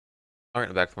Alright,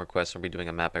 I'm back for more quests. We'll be doing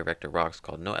a map by RectorRocks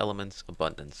called No Elements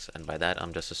Abundance, and by that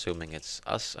I'm just assuming it's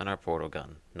us and our portal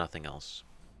gun, nothing else.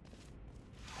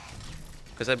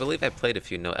 Because I believe I played a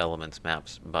few No Elements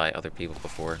maps by other people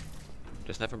before,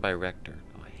 just never by Rector.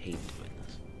 Oh, I hate doing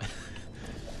this.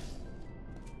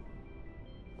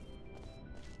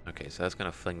 Okay, so that's gonna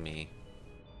fling me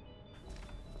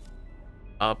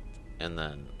up and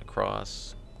then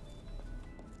across.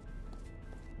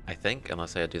 I think,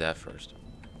 unless I do that first.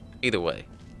 Either way,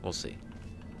 we'll see.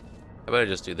 I better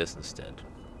just do this instead.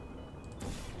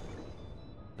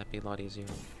 That'd be a lot easier.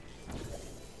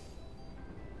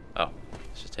 Oh,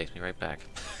 this just takes me right back.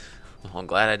 Well, I'm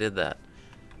glad I did that.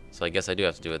 So I guess I do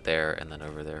have to do it there and then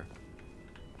over there.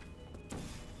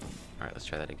 Alright, let's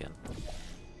try that again.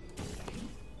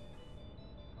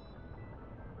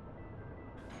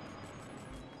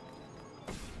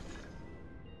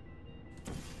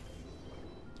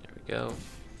 There we go.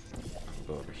 I'll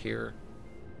go over here.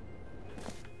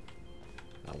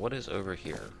 Now what is over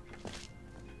here?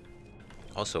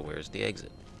 Also, where's the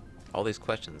exit? All these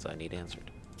questions I need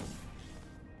answered.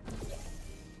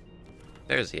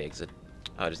 There's the exit.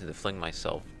 Oh, I just need to fling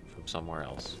myself from somewhere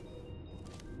else.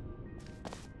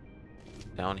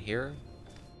 Down here?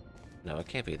 No, it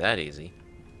can't be that easy.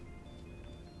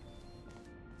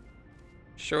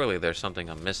 Surely there's something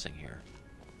I'm missing here.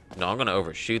 No, I'm gonna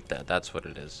overshoot that. That's what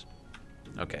it is.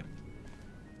 Okay.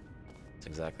 That's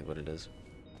exactly what it is.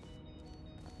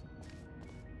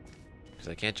 Because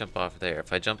I can't jump off there.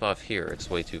 If I jump off here, it's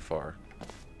way too far.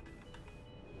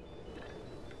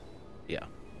 Yeah.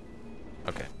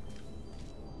 Okay.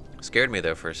 Scared me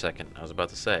though for a second. I was about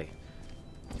to say.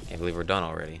 Can't believe we're done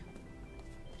already.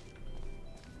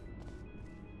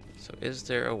 So is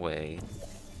there a way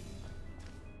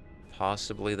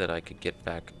possibly that I could get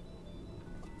back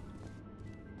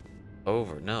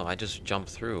over? No, I just jumped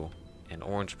through an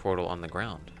orange portal on the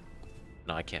ground.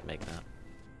 No, I can't make that.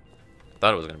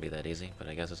 Thought it was going to be that easy, but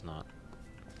I guess it's not.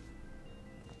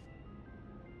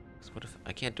 So what if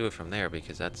I can't do it from there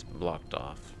because that's blocked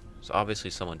off? So obviously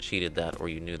someone cheated that, or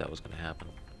you knew that was going to happen.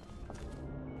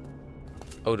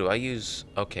 Oh, do I use...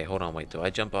 Okay, hold on, wait. Do I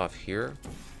jump off here?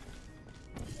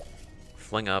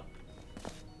 Fling up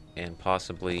and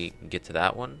possibly get to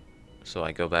that one? So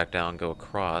I go back down, go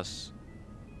across.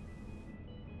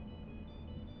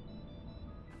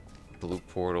 Blue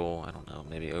portal, I don't know,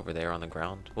 maybe over there on the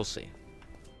ground? We'll see.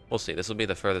 We'll see. This will be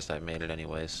the furthest I've made it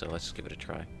anyway, so let's just give it a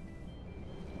try.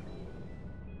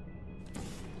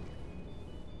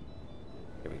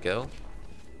 Here we go.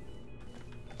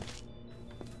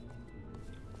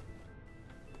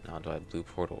 Now do I blue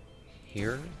portal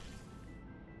here?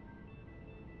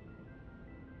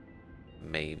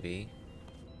 Maybe.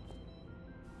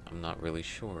 I'm not really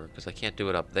sure, because I can't do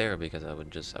it up there because I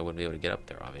wouldn't be able to get up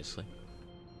there, obviously.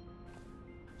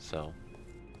 So,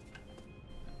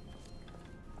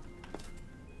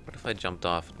 what if I jumped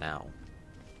off now?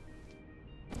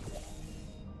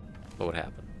 What would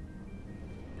happen?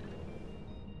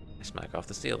 I smack off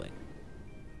the ceiling.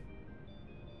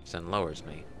 This then lowers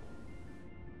me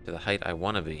to the height I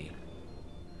want to be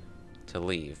to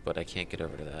leave, but I can't get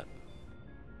over to that.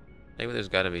 Maybe there's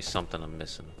got to be something I'm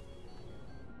missing.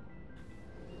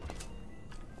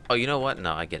 Oh, you know what?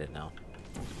 No, I get it now.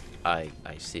 I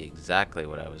see exactly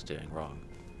what I was doing wrong.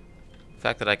 The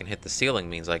fact that I can hit the ceiling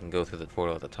means I can go through the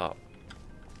portal at the top.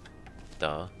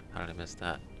 Duh. How did I miss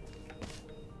that?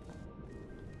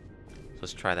 So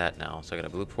let's try that now. So I got a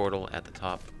blue portal at the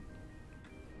top.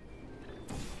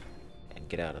 And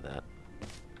get out of that.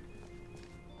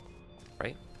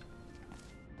 Right?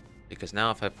 Because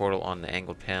now if I portal on the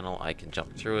angled panel, I can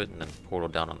jump through it and then portal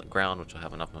down on the ground, which will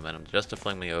have enough momentum just to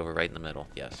fling me over right in the middle.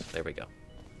 Yes, there we go.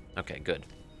 Okay, good.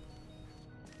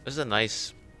 This is a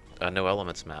nice no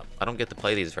elements map. I don't get to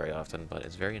play these very often, but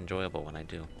it's very enjoyable when I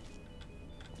do.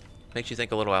 Makes you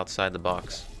think a little outside the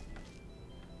box.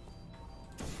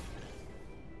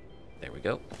 There we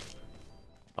go.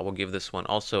 I will give this one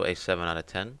also a 7 out of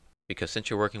 10, because since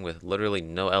you're working with literally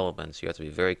no elements, you have to be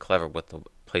very clever with the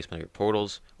placement of your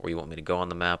portals, or you want me to go on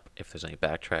the map if there's any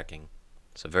backtracking.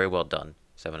 So very well done.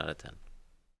 7 out of 10.